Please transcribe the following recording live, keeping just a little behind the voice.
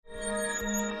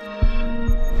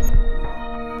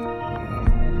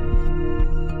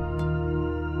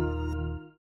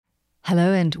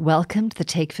Hello and welcome to the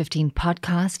Take 15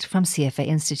 podcast from CFA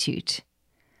Institute.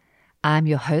 I'm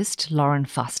your host, Lauren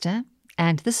Foster,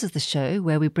 and this is the show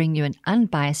where we bring you an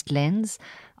unbiased lens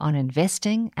on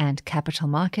investing and capital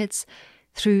markets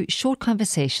through short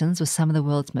conversations with some of the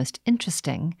world's most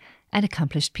interesting and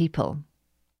accomplished people.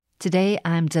 Today,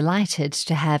 I'm delighted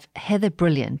to have Heather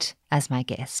Brilliant as my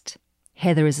guest.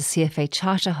 Heather is a CFA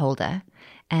charter holder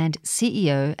and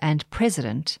CEO and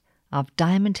president of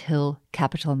Diamond Hill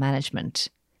Capital Management.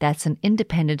 That's an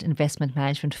independent investment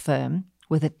management firm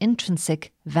with an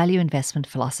intrinsic value investment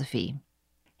philosophy.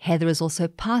 Heather is also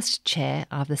past chair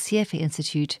of the CFA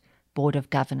Institute Board of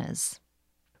Governors.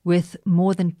 With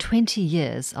more than 20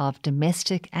 years of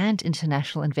domestic and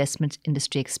international investment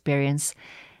industry experience,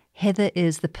 Heather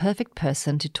is the perfect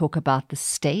person to talk about the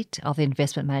state of the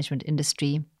investment management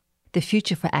industry, the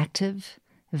future for active,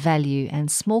 value, and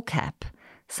small cap,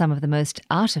 some of the most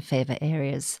out-of-favor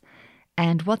areas,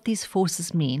 and what these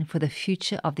forces mean for the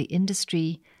future of the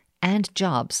industry and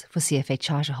jobs for CFA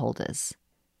charter holders.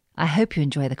 I hope you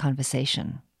enjoy the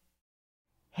conversation.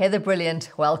 Heather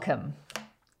Brilliant, welcome.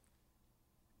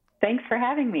 Thanks for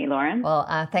having me, Lauren.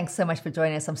 Well, thanks so much for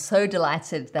joining us. I'm so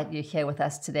delighted that you're here with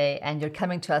us today, and you're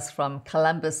coming to us from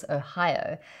Columbus,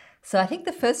 Ohio. So I think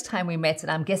the first time we met,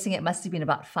 and I'm guessing it must have been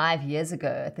about 5 years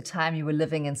ago, at the time you were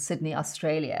living in Sydney,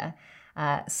 Australia.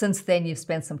 Since then, you've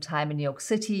spent some time in New York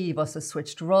City. You've also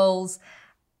switched roles.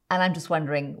 And I'm just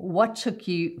wondering, what took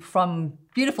you from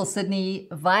beautiful Sydney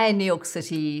via New York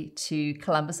City to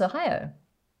Columbus, Ohio?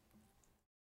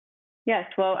 Yes,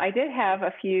 well, I did have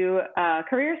a few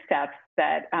career steps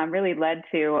that really led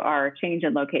to our change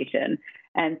in location.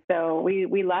 And so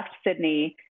we left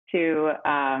Sydney to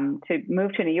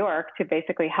move to New York to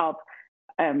basically help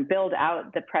build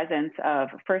out the presence of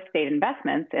First State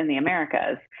Investments in the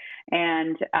Americas.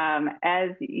 And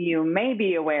as you may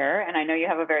be aware, and I know you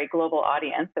have a very global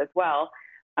audience as well,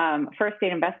 First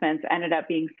State Investments ended up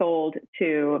being sold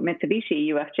to Mitsubishi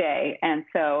UFJ. And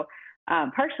so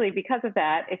partially because of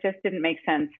that, it just didn't make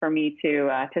sense for me to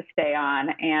stay on.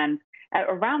 And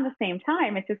around the same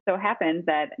time, it just so happened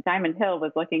that Diamond Hill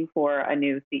was looking for a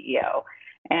new CEO.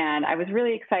 And I was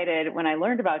really excited when I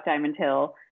learned about Diamond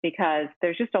Hill because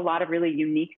there's just a lot of really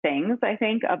unique things, I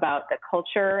think, about the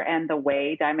culture and the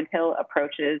way Diamond Hill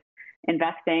approaches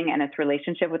investing and its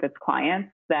relationship with its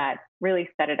clients that really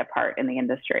set it apart in the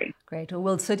industry. Great. Well,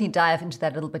 we'll certainly dive into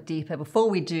that a little bit deeper. Before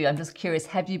we do, I'm just curious,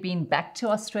 have you been back to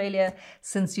Australia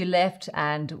since you left?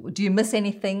 And do you miss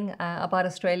anything about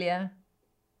Australia?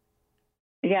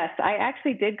 Yes, I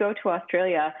actually did go to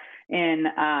Australia in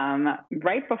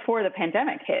right before the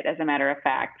pandemic hit, as a matter of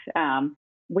fact.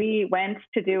 We went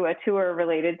to do a tour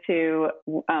related to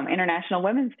International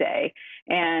Women's Day,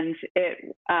 and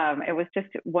it was just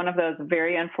one of those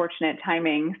very unfortunate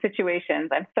timing situations.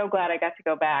 I'm so glad I got to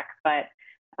go back, but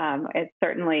it's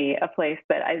certainly a place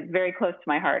that is very close to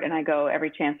my heart, and I go every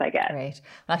chance I get. Great.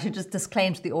 I should just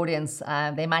disclaim to the audience,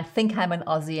 they might think I'm an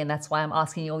Aussie, and that's why I'm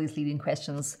asking you all these leading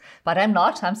questions. But I'm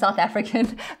not. I'm South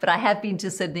African, but I have been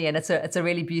to Sydney, and it's a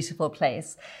really beautiful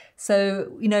place.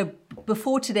 So,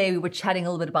 before today, we were chatting a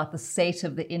little bit about the state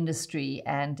of the industry,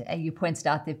 and you pointed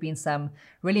out there have been some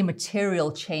really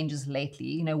material changes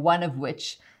lately, one of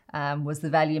which was the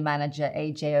value manager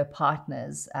AJO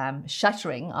Partners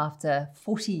shuttering after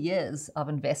 40 years of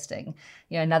investing.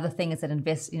 Another thing is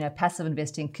that passive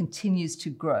investing continues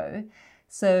to grow.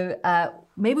 So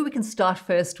maybe we can start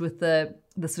first with the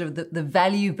sort of the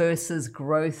value versus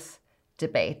growth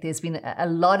debate. There's been a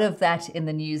lot of that in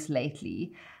the news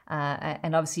lately.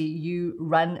 And obviously you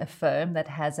run a firm that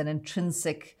has an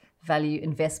intrinsic value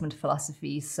investment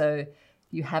philosophy. So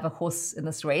you have a horse in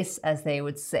this race, as they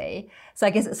would say. So I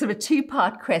guess it's sort of a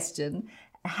two-part question.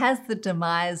 Has the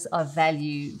demise of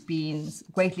value been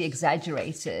greatly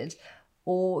exaggerated?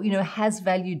 Or, has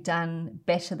value done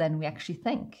better than we actually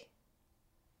think?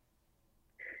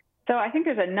 So I think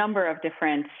there's a number of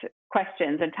different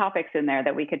questions and topics in there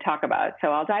that we could talk about. So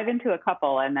I'll dive into a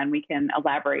couple, and then we can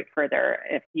elaborate further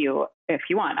if you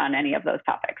want on any of those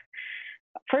topics.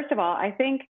 First of all, I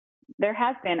think there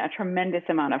has been a tremendous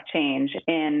amount of change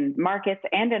in markets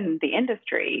and in the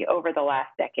industry over the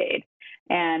last decade.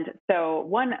 And so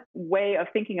one way of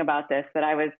thinking about this that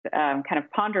I was kind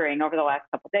of pondering over the last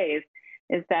couple of days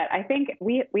is that I think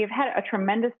we've had a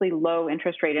tremendously low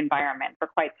interest rate environment for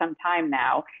quite some time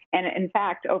now. And in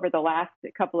fact, over the last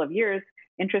couple of years,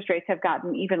 interest rates have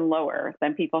gotten even lower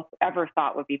than people ever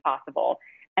thought would be possible.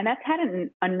 And that's had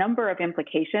a number of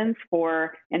implications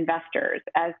for investors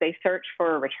as they search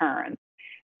for returns.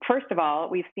 first of all,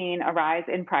 we've seen a rise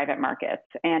in private markets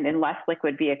and in less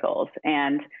liquid vehicles.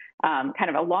 And kind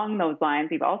of along those lines,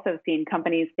 we've also seen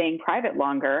companies staying private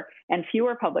longer and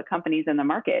fewer public companies in the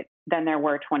market than there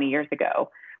were 20 years ago,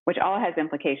 which all has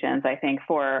implications, I think,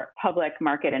 for public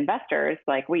market investors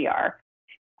like we are.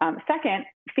 Second,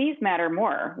 fees matter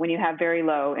more when you have very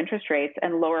low interest rates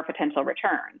and lower potential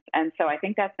returns. And so I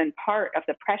think that's been part of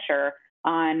the pressure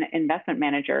on investment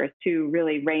managers to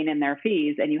really rein in their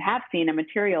fees. And you have seen a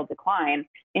material decline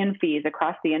in fees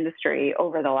across the industry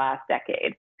over the last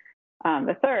decade.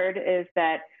 The third is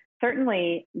that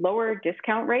certainly lower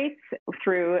discount rates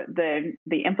through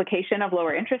the implication of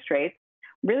lower interest rates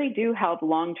really do help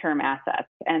long-term assets.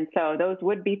 And so those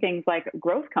would be things like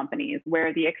growth companies,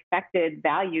 where the expected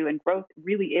value and growth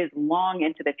really is long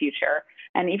into the future.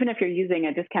 And even if you're using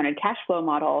a discounted cash flow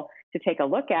model to take a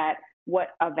look at what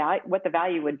the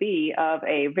value would be of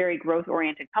a very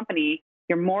growth-oriented company,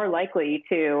 you're more likely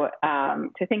to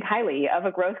think highly of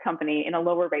a growth company in a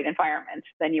lower rate environment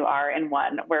than you are in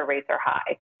one where rates are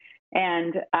high.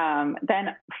 And then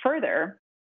further,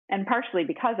 and partially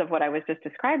because of what I was just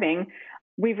describing,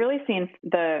 we've really seen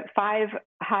the 5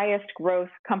 highest growth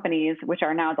companies, which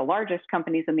are now the largest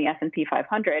companies in the S&P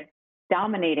 500,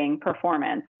 dominating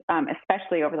performance,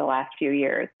 especially over the last few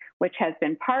years, which has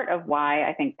been part of why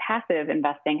I think passive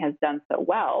investing has done so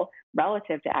well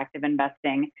relative to active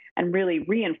investing, and really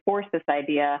reinforced this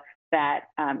idea that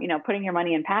putting your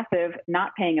money in passive,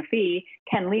 not paying a fee,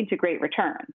 can lead to great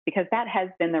returns, because that has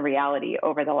been the reality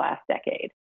over the last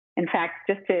decade. In fact,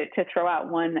 just to throw out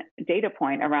one data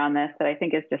point around this that I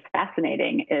think is just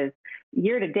fascinating is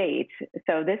year to date.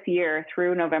 So this year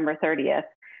through November 30th,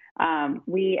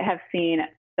 we have seen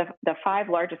the 5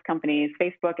 largest companies,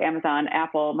 Facebook, Amazon,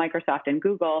 Apple, Microsoft, and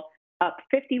Google, up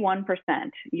 51%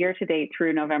 year to date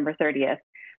through November 30th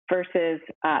versus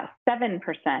 7%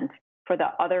 for the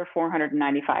other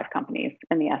 495 companies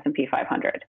in the S&P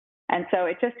 500. And so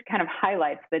it just kind of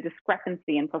highlights the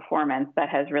discrepancy in performance that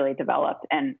has really developed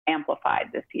and amplified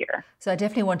this year. So I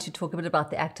definitely want to talk a bit about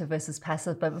the active versus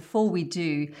passive. But before we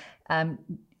do,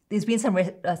 there's been some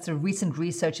sort of recent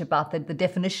research about the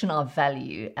definition of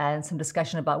value, and some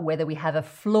discussion about whether we have a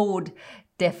flawed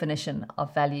definition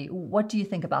of value. What do you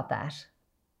think about that?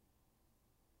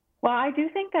 Well, I do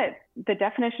think that the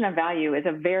definition of value is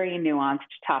a very nuanced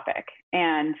topic.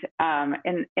 And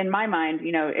in my mind,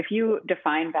 if you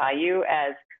define value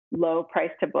as low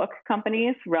price to book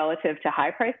companies relative to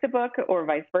high price to book, or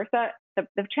vice versa,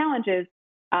 the challenge is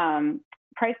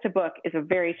price to book is a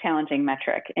very challenging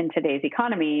metric in today's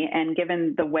economy. And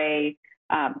given the way,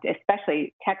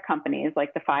 especially tech companies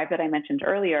like the 5 that I mentioned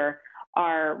earlier,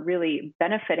 are really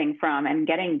benefiting from and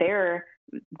getting their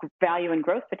value and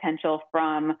growth potential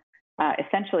from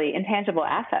essentially intangible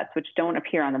assets, which don't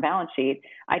appear on the balance sheet,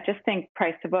 I just think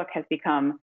price to book has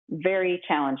become very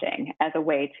challenging as a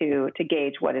way to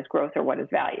gauge what is growth or what is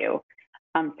value.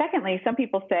 Secondly, some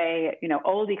people say,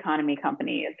 old economy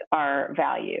companies are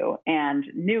value and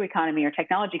new economy or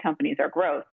technology companies are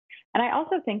growth. And I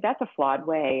also think that's a flawed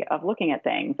way of looking at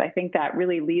things. I think that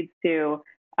really leads to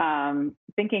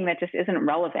thinking that just isn't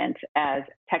relevant, as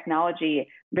technology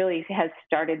really has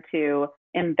started to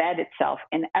embed itself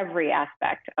in every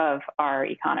aspect of our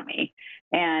economy.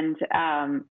 And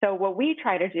so what we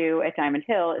try to do at Diamond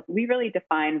Hill is we really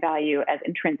define value as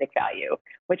intrinsic value,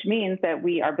 which means that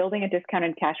we are building a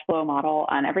discounted cash flow model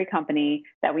on every company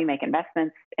that we make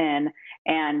investments in.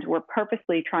 And we're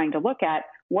purposely trying to look at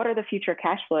what are the future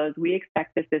cash flows we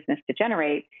expect this business to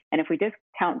generate. And if we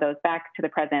discount those back to the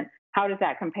present, how does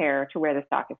that compare to where the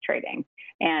stock is trading?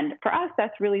 And for us,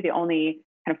 that's really the only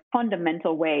kind of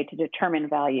fundamental way to determine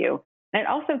value. And it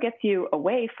also gets you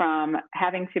away from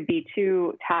having to be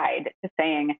too tied to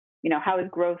saying, how is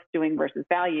growth doing versus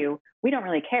value? We don't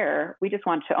really care. We just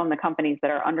want to own the companies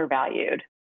that are undervalued.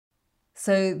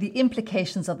 So the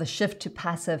implications of the shift to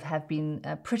passive have been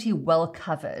pretty well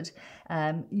covered.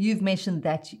 You've mentioned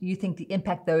that you think the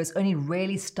impact, though, is only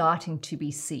really starting to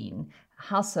be seen.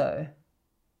 How so?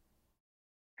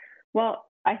 Well,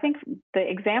 I think the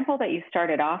example that you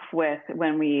started off with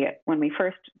when we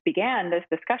first began this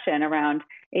discussion around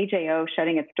AJO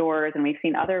shutting its doors, and we've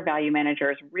seen other value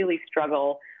managers really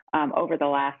struggle over the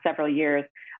last several years,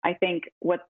 I think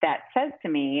what that says to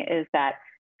me is that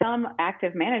some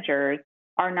active managers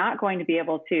are not going to be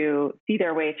able to see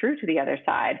their way through to the other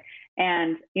side.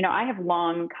 And, I have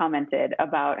long commented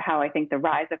about how I think the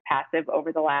rise of passive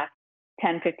over the last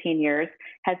 10, 15 years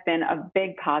has been a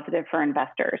big positive for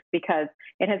investors, because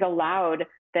it has allowed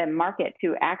the market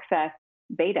to access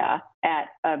beta at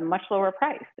a much lower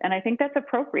price. And I think that's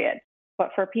appropriate. But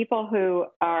for people who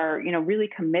are, really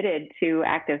committed to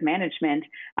active management,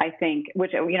 I think,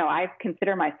 which, I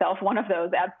consider myself one of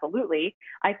those, absolutely.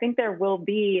 I think there will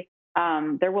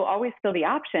always still be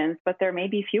options, but there may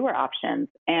be fewer options.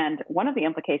 And one of the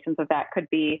implications of that could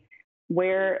be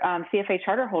where CFA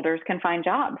charter holders can find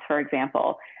jobs, for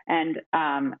example. And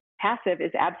passive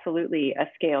is absolutely a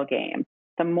scale game.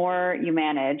 The more you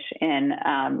manage in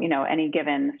any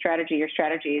given strategy or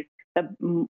strategies,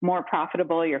 the more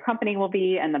profitable your company will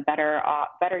be, and the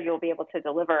better you'll be able to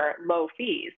deliver low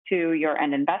fees to your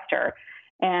end investor.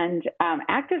 And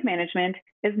active management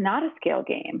is not a scale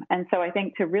game. And so I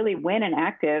think to really win an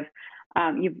active,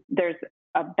 there's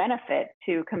a benefit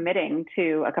to committing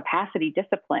to a capacity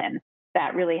discipline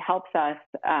that really helps us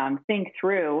think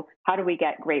through how do we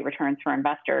get great returns for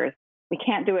investors. We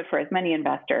can't do it for as many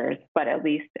investors, but at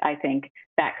least I think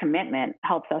that commitment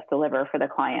helps us deliver for the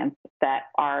clients that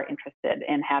are interested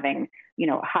in having,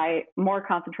 more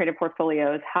concentrated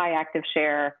portfolios, high active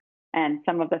share, and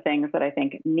some of the things that I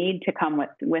think need to come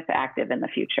with active in the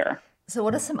future. So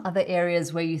what are some other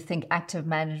areas where you think active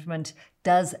management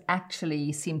does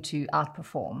actually seem to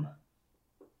outperform?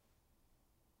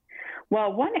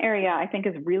 Well, one area I think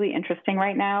is really interesting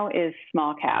right now is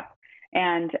small cap.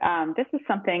 And this is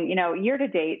something, year to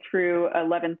date through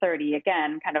 11/30,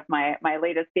 again, kind of my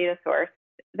latest data source,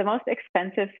 the most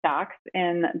expensive stocks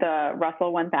in the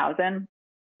Russell 1000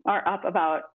 are up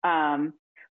about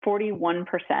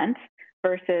 41%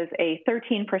 versus a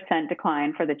 13%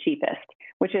 decline for the cheapest,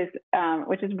 which is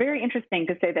very interesting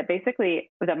to say that basically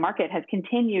the market has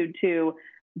continued to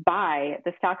buy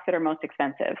the stocks that are most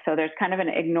expensive. So there's kind of an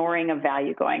ignoring of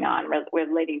value going on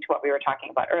relating to what we were talking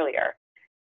about earlier.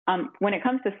 When it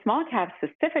comes to small caps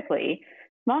specifically,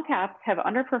 small caps have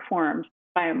underperformed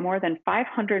by more than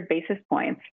 500 basis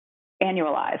points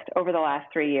annualized over the last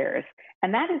 3 years.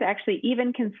 And that is actually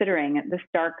even considering the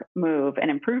stark move and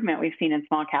improvement we've seen in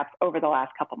small caps over the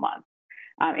last couple months.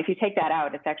 If you take that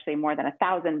out, it's actually more than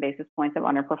 1,000 basis points of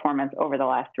underperformance over the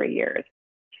last 3 years.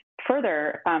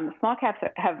 Further, small caps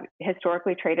have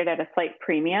historically traded at a slight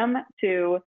premium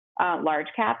to large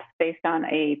caps based on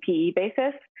a PE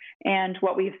basis. And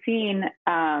what we've seen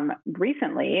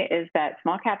recently is that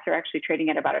small caps are actually trading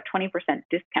at about a 20%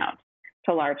 discount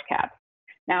to large caps.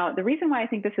 Now, the reason why I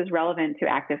think this is relevant to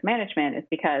active management is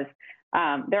because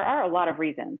there are a lot of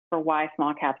reasons for why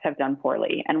small caps have done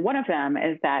poorly. And one of them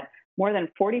is that more than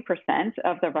 40%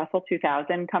 of the Russell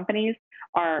 2000 companies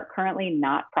are currently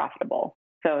not profitable.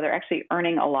 So they're actually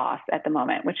earning a loss at the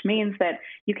moment, which means that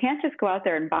you can't just go out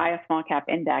there and buy a small cap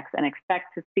index and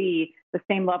expect to see the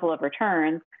same level of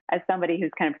returns as somebody who's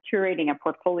kind of curating a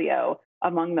portfolio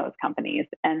among those companies.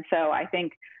 And so I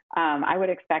think I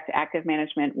would expect active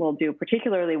management will do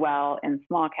particularly well in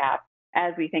small cap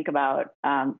as we think about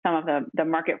some of the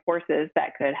market forces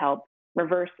that could help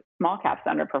reverse small caps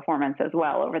underperformance as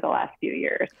well over the last few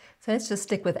years. So let's just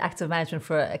stick with active management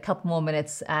for a couple more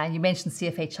minutes. You mentioned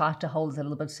CFA charter holders a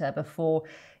little bit before.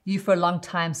 You, for a long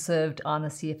time, served on the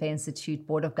CFA Institute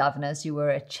Board of Governors. You were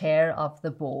a chair of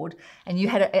the board, and you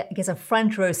had, a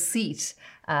front row seat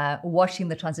watching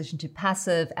the transition to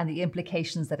passive and the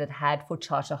implications that it had for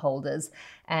charter holders.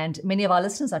 And many of our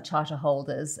listeners are charter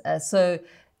holders. So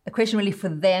a question really for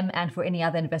them and for any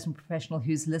other investment professional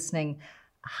who's listening: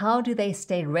 how do they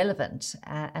stay relevant,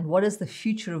 and what is the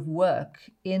future of work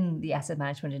in the asset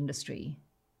management industry?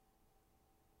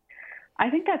 I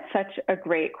think that's such a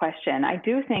great question. I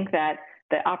do think that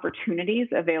the opportunities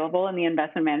available in the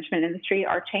investment management industry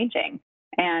are changing.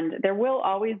 And there will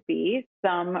always be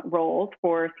some roles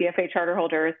for CFA charter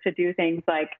holders to do things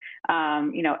like,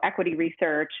 equity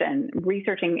research and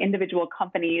researching individual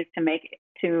companies to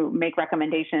make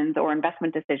recommendations or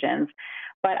investment decisions.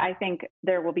 But I think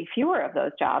there will be fewer of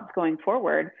those jobs going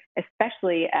forward,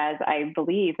 especially as I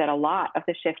believe that a lot of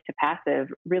the shift to passive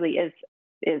really is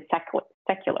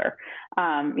secular.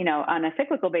 On a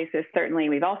cyclical basis, certainly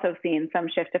we've also seen some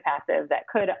shift to passive that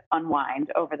could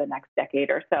unwind over the next decade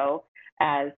or so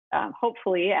as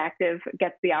hopefully active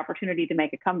gets the opportunity to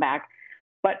make a comeback.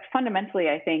 But fundamentally,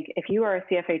 I think if you are a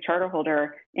CFA charter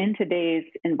holder in today's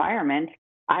environment,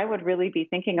 I would really be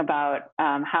thinking about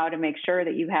how to make sure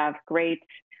that you have great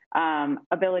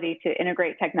ability to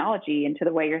integrate technology into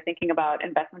the way you're thinking about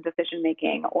investment decision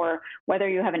making, or whether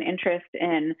you have an interest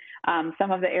in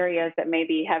some of the areas that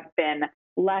maybe have been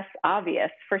less obvious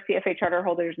for CFA charter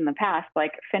holders in the past,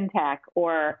 like fintech,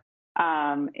 or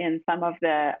in some of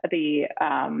the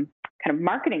kind of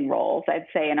marketing roles, I'd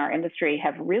say, in our industry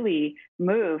have really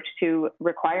moved to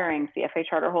requiring CFA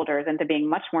charter holders into being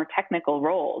much more technical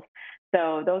roles.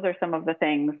 So those are some of the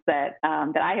things that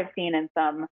I have seen in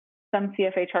some some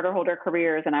CFA charter holder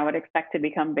careers, and I would expect to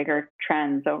become bigger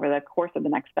trends over the course of the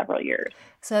next several years.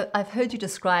 So I've heard you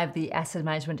describe the asset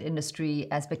management industry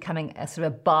as becoming a sort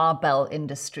of barbell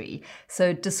industry.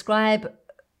 So describe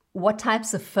what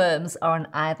types of firms are on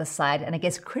either side, and I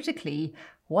guess critically,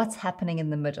 what's happening in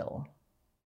the middle?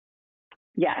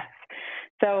 Yes.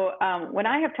 So when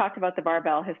I have talked about the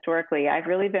barbell historically, I've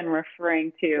really been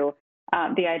referring to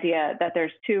the idea that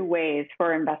there's two ways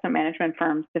for investment management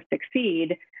firms to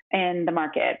succeed in the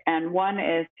market. And one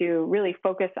is to really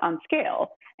focus on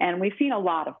scale. And we've seen a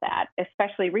lot of that,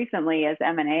 especially recently as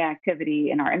M&A activity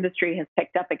in our industry has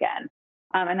picked up again.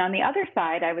 And on the other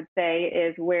side, I would say,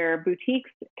 is where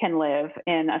boutiques can live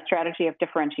in a strategy of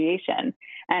differentiation.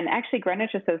 And actually,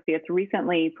 Greenwich Associates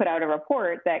recently put out a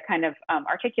report that kind of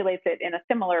articulates it in a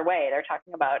similar way. They're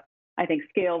talking about, I think,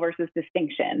 scale versus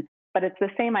distinction. But it's the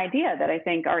same idea that I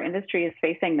think our industry is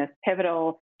facing this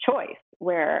pivotal choice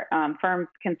where firms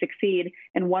can succeed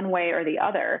in one way or the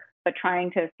other, but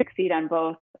trying to succeed on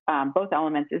both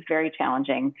elements is very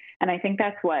challenging. And I think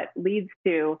that's what leads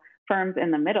to firms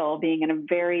in the middle being in a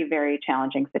very, very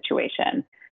challenging situation.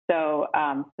 So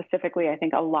specifically, I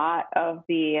think a lot of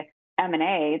the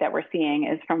M&A that we're seeing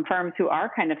is from firms who are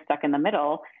kind of stuck in the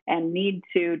middle and need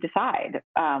to decide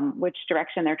which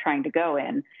direction they're trying to go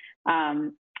in.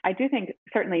 I do think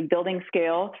certainly building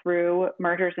scale through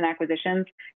mergers and acquisitions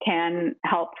can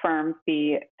help firms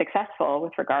be successful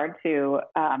with regard to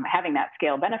having that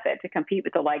scale benefit to compete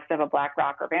with the likes of a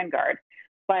BlackRock or Vanguard.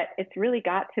 But it's really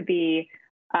got to be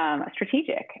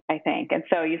strategic, I think. And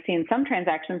so you've seen some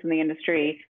transactions in the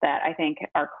industry that I think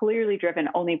are clearly driven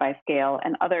only by scale,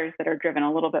 and others that are driven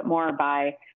a little bit more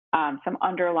by some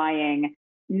underlying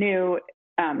new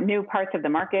parts of the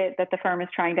market that the firm is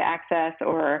trying to access,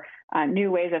 or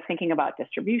new ways of thinking about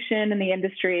distribution in the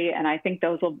industry. And I think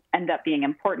those will end up being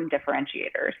important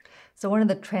differentiators. So one of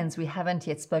the trends we haven't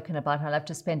yet spoken about, and I'd love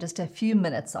to spend just a few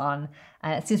minutes on,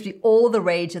 it seems to be all the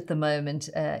rage at the moment,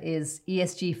 is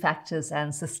ESG factors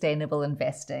and sustainable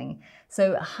investing.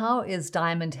 So how is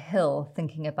Diamond Hill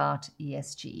thinking about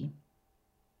ESG?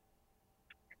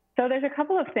 So there's a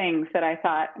couple of things that I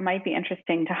thought might be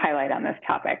interesting to highlight on this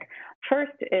topic.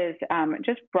 First is,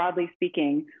 just broadly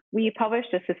speaking, we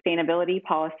published a sustainability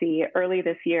policy early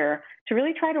this year to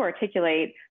really try to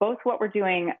articulate both what we're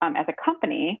doing as a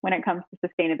company when it comes to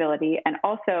sustainability and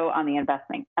also on the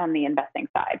investing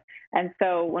side. And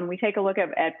so when we take a look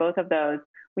at both of those,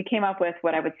 we came up with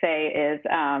what I would say is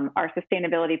our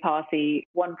sustainability policy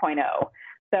 1.0.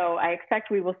 So I expect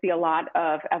we will see a lot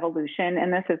of evolution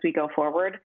in this as we go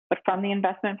forward. But from the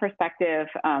investment perspective,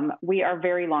 we are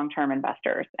very long-term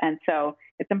investors. And so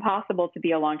it's impossible to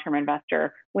be a long-term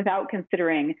investor without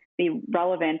considering the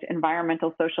relevant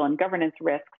environmental, social, and governance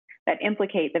risks that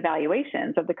implicate the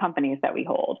valuations of the companies that we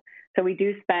hold. So we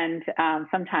do spend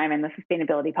some time in the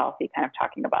sustainability policy kind of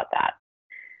talking about that.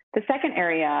 The second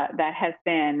area that has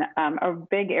been a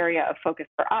big area of focus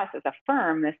for us as a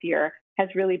firm this year has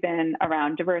really been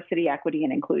around diversity, equity,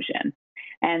 and inclusion.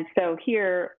 And so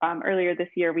here, earlier this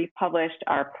year, we published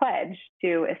our pledge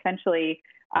to essentially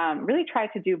really try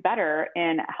to do better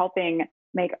in helping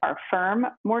make our firm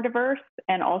more diverse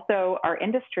and also our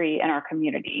industry and our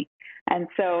community. And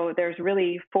so there's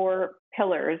really 4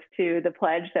 pillars to the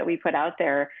pledge that we put out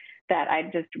there that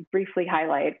I'd just briefly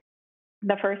highlight.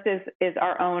 The first is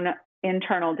our own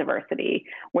internal diversity,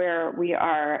 where we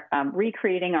are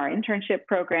recreating our internship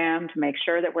program to make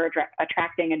sure that we're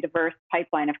attracting a diverse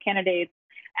pipeline of candidates,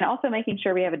 and also making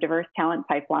sure we have a diverse talent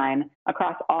pipeline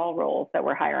across all roles that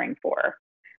we're hiring for.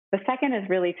 The second is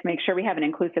really to make sure we have an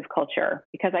inclusive culture,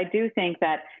 because I do think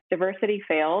that diversity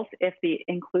fails if the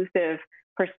inclusive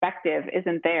perspective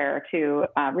isn't there to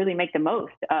really make the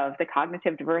most of the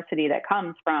cognitive diversity that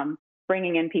comes from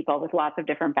bringing in people with lots of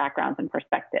different backgrounds and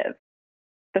perspectives.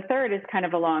 The third is kind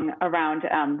of around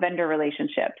vendor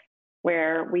relationships,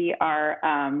 where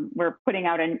we're putting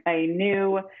out a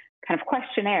new kind of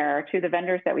questionnaire to the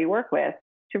vendors that we work with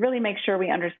to really make sure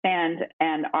we understand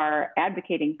and are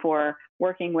advocating for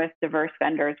working with diverse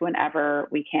vendors whenever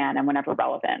we can and whenever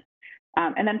relevant.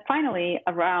 And then finally,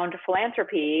 around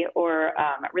philanthropy or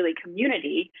really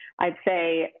community, I'd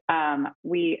say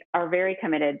we are very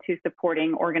committed to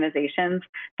supporting organizations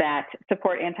that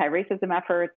support anti-racism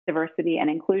efforts, diversity, and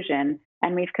inclusion.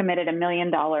 And we've committed $1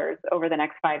 million over the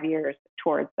next 5 years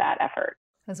towards that effort.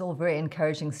 Those are all very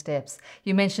encouraging steps.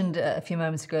 You mentioned a few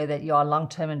moments ago that you are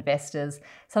long-term investors.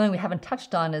 Something we haven't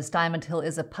touched on is Diamond Hill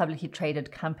is a publicly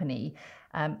traded company.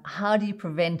 How do you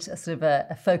prevent a sort of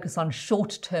a focus on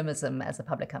short-termism as a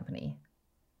public company?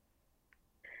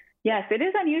 Yes, it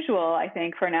is unusual, I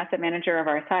think, for an asset manager of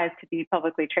our size to be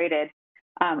publicly traded.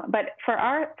 But for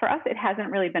us, it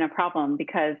hasn't really been a problem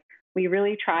because we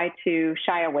really try to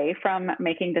shy away from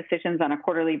making decisions on a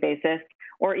quarterly basis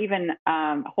or even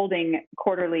holding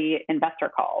quarterly investor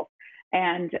calls.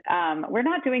 And we're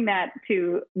not doing that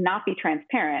to not be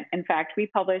transparent. In fact, we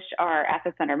publish our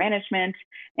assets under management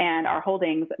and our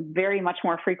holdings very much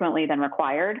more frequently than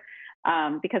required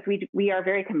because we are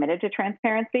very committed to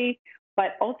transparency.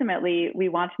 But ultimately, we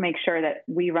want to make sure that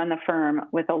we run the firm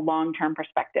with a long-term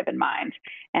perspective in mind.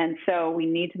 And so we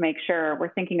need to make sure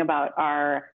we're thinking about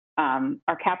our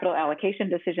capital allocation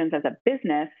decisions as a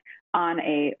business on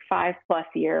a 5+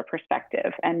 year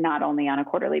perspective and not only on a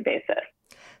quarterly basis.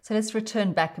 So let's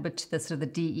return back a bit to the sort of the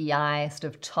DEI sort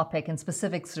of topic and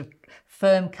specific sort of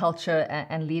firm culture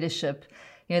and leadership.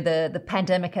 You know, the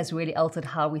pandemic has really altered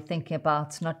how we're thinking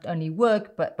about not only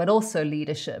work, but also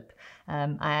leadership.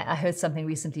 I heard something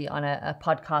recently on a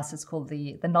podcast. It's called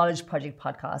the Knowledge Project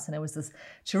podcast. And it was this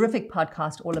terrific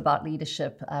podcast all about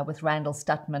leadership with Randall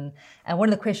Stutman. And one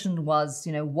of the questions was,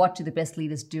 you know, what do the best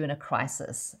leaders do in a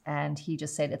crisis? And he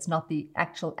just said, it's not the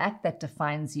actual act that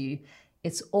defines you.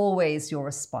 It's always your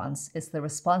response. It's the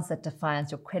response that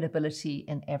defines your credibility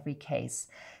in every case.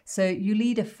 So you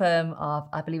lead a firm of,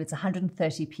 I believe it's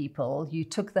 130 people. You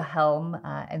took the helm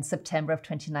in September of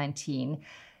 2019.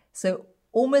 So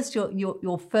almost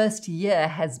your first year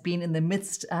has been in the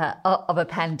midst of a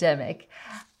pandemic.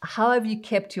 How have you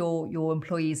kept your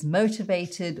employees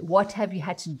motivated? What have you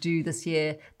had to do this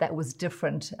year that was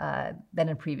different than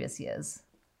in previous years?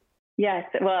 Yes,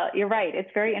 well, you're right. It's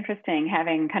very interesting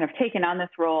having kind of taken on this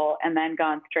role and then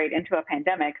gone straight into a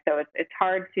pandemic. So it's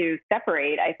hard to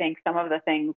separate, I think, some of the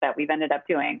things that we've ended up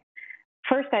doing.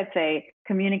 First, I'd say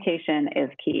communication is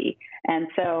key. And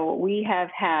so we have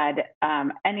had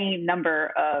any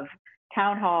number of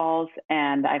town halls,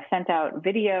 and I've sent out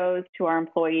videos to our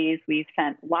employees. We've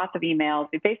sent lots of emails.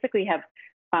 We basically have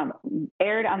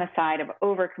erred on the side of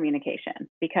over communication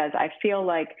because I feel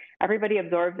like everybody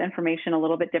absorbs information a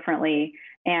little bit differently.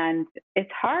 And it's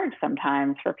hard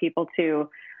sometimes for people to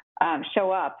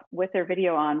show up with their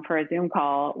video on for a Zoom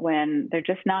call when they're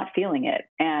just not feeling it.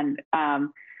 And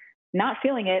not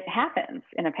feeling it happens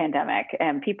in a pandemic.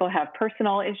 And people have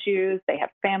personal issues. They have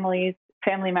family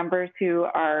members who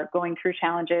are going through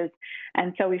challenges.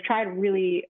 And so we've tried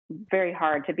really very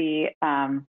hard to be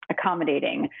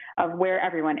accommodating of where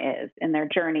everyone is in their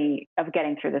journey of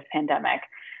getting through this pandemic.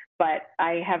 But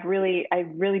I really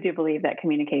do believe that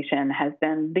communication has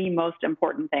been the most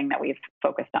important thing that we've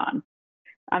focused on.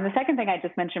 The second thing I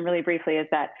just mentioned really briefly is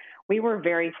that we were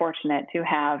very fortunate to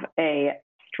have a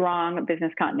strong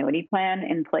business continuity plan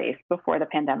in place before the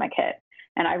pandemic hit.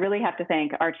 And I really have to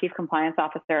thank our Chief Compliance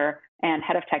Officer and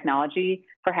Head of Technology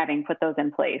for having put those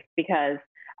in place because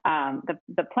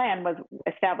the plan was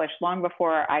established long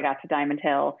before I got to Diamond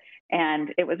Hill,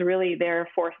 and it was really their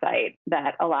foresight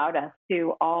that allowed us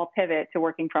to all pivot to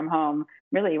working from home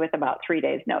really with about 3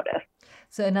 days notice.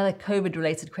 So another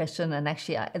COVID-related question, and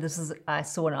actually I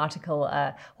saw an article,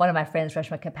 one of my friends,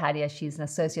 Reshma Kapadia, she's an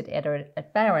associate editor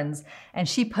at Barron's, and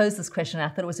she posed this question. I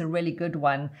thought it was a really good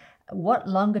one. What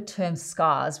longer-term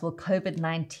scars will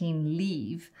COVID-19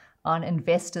 leave on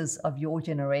investors of your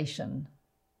generation?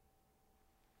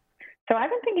 So I've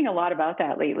been thinking a lot about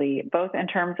that lately, both in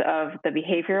terms of the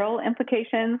behavioral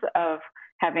implications of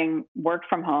having worked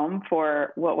from home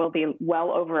for what will be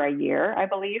well over a year, I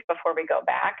believe, before we go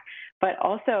back, but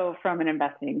also from an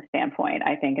investing standpoint,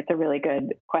 I think it's a really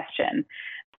good question.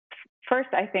 First,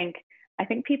 I think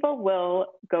people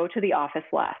will go to the office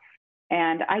less,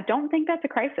 and I don't think that's a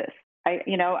crisis.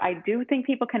 I do think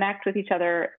people connect with each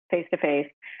other face to face,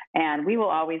 and we will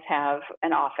always have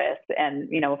an office and,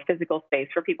 a physical space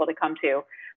for people to come to.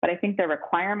 But I think the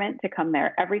requirement to come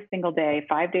there every single day,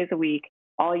 5 days a week,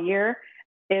 all year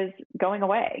is going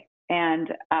away. And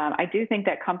I do think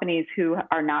that companies who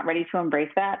are not ready to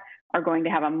embrace that are going to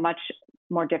have a much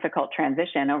more difficult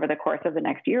transition over the course of the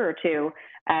next year or two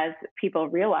as people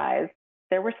realize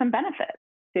there were some benefits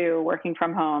to working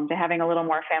from home, to having a little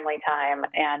more family time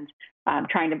and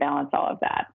trying to balance all of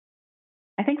that.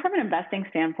 I think from an investing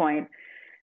standpoint,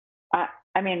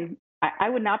 I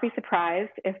would not be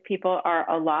surprised if people are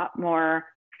a lot more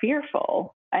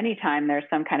fearful anytime there's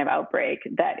some kind of outbreak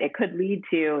that it could lead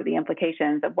to the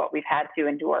implications of what we've had to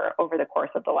endure over the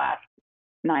course of the last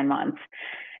 9 months.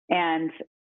 And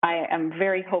I am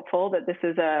very hopeful that this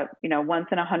is a once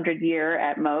in 100 year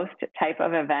at most type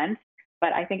of event.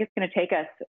 But I think it's going to take us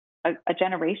a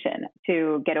generation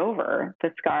to get over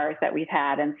the scars that we've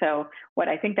had. And so what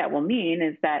I think that will mean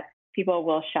is that people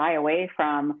will shy away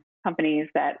from companies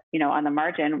that, on the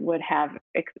margin would have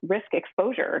risk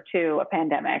exposure to a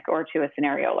pandemic or to a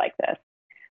scenario like this.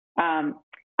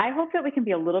 I hope that we can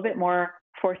be a little bit more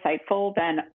foresightful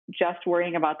than just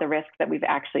worrying about the risks that we've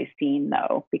actually seen,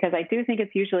 though, because I do think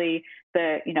it's usually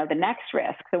the next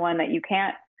risk, the one that you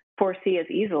can't foresee as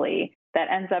easily, that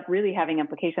ends up really having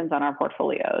implications on our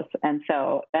portfolios. And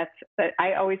so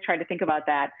I always try to think about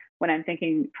that when I'm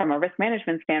thinking from a risk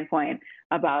management standpoint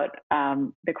about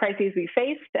the crises we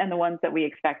faced and the ones that we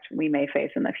expect we may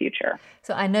face in the future.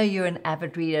 So I know you're an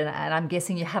avid reader, and I'm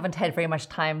guessing you haven't had very much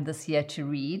time this year to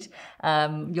read.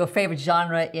 Your favorite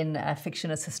genre in fiction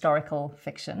is historical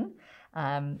fiction.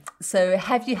 So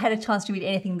have you had a chance to read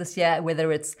anything this year,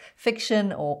 whether it's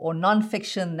fiction or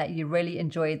nonfiction, that you really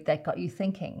enjoyed that got you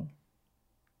thinking?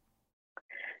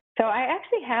 So I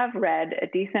actually have read a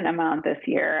decent amount this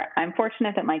year. I'm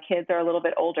fortunate that my kids are a little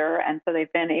bit older, and so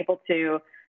they've been able to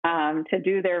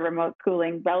do their remote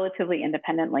schooling relatively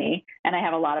independently. And I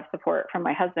have a lot of support from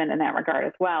my husband in that regard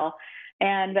as well.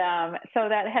 And so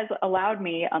that has allowed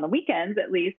me, on the weekends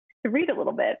at least, to read a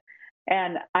little bit.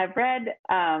 And I've read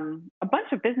a bunch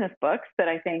of business books that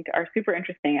I think are super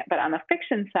interesting. But on the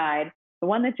fiction side, the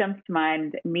one that jumps to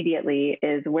mind immediately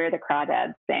is Where the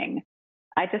Crawdads Sing.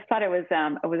 I just thought it was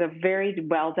a very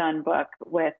well done book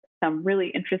with some really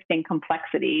interesting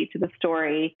complexity to the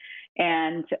story.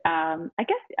 And I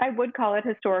guess I would call it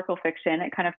historical fiction.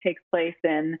 It kind of takes place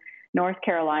in North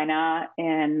Carolina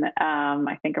in,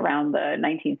 I think, around the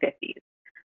 1950s.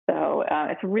 So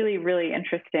it's a really, really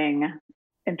interesting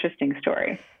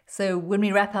story. So when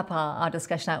we wrap up our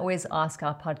discussion, I always ask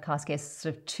our podcast guests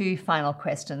sort of two final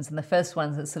questions. And the first one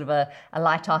is sort of a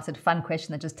light-hearted, fun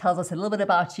question that just tells us a little bit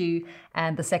about you.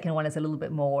 And the second one is a little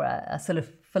bit more sort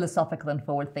of philosophical and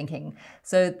forward-thinking.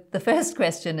 So the first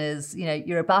question is,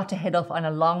 you're about to head off on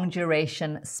a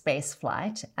long-duration space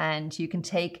flight, and you can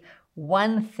take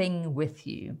one thing with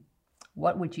you.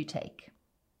 What would you take?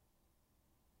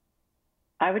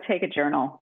 I would take a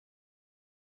journal.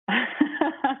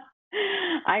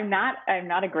 I'm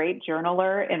not a great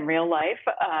journaler in real life.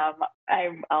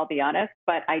 I'll be honest,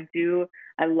 but I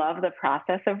love the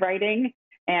process of writing.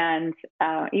 And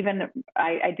even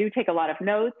I do take a lot of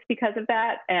notes because of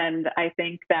that. And I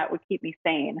think that would keep me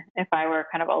sane if I were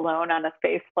kind of alone on a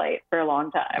space flight for a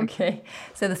long time. Okay.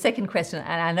 So the second question,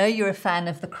 and I know you're a fan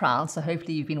of The Crown, so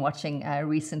hopefully you've been watching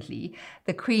recently.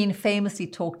 The Queen famously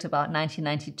talked about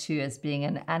 1992 as being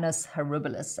an annus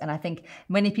horribilis. And I think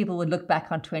many people would look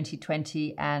back on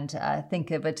 2020 and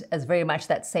think of it as very much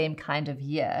that same kind of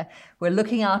year. We're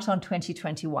looking out on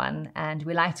 2021, and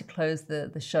we like to close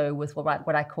the show with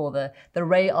what I call the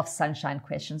ray of sunshine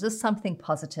questions. There's something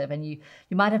positive, and you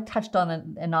might have touched on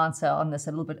an answer on this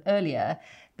a little bit earlier,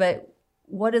 but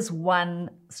what is one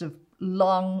sort of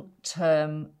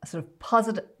long-term sort of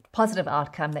positive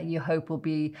outcome that you hope will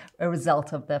be a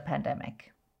result of the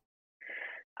pandemic?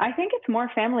 I think it's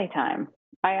more family time.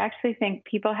 I actually think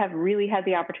people have really had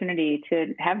the opportunity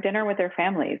to have dinner with their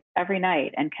families every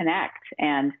night and connect.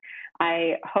 And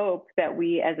I hope that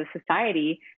we as a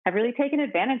society have really taken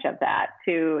advantage of that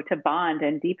to bond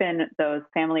and deepen those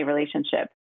family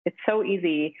relationships. It's so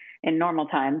easy in normal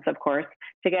times, of course,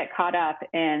 to get caught up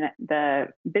in the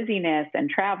busyness and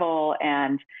travel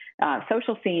and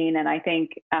social scene. And I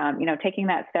think, taking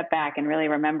that step back and really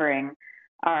remembering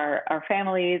our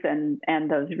families and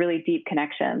those really deep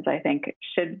connections, I think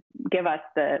should give us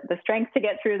the strength to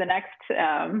get through the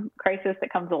next crisis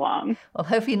that comes along. Well,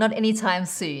 hopefully not anytime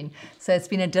soon. So it's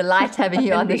been a delight having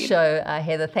you on the show,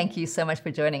 Heather. Thank you so much for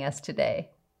joining us today.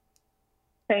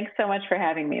 Thanks so much for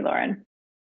having me, Lauren.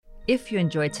 If you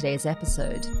enjoyed today's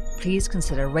episode, please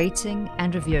consider rating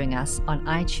and reviewing us on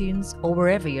iTunes or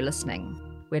wherever you're listening.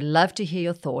 We'd love to hear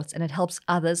your thoughts, and it helps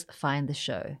others find the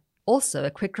show. Also, a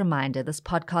quick reminder, this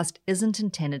podcast isn't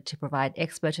intended to provide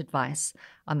expert advice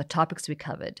on the topics we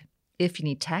covered. If you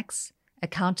need tax,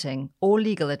 accounting, or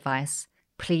legal advice,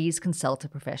 please consult a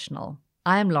professional.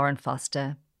 I am Lauren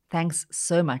Foster. Thanks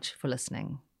so much for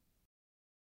listening.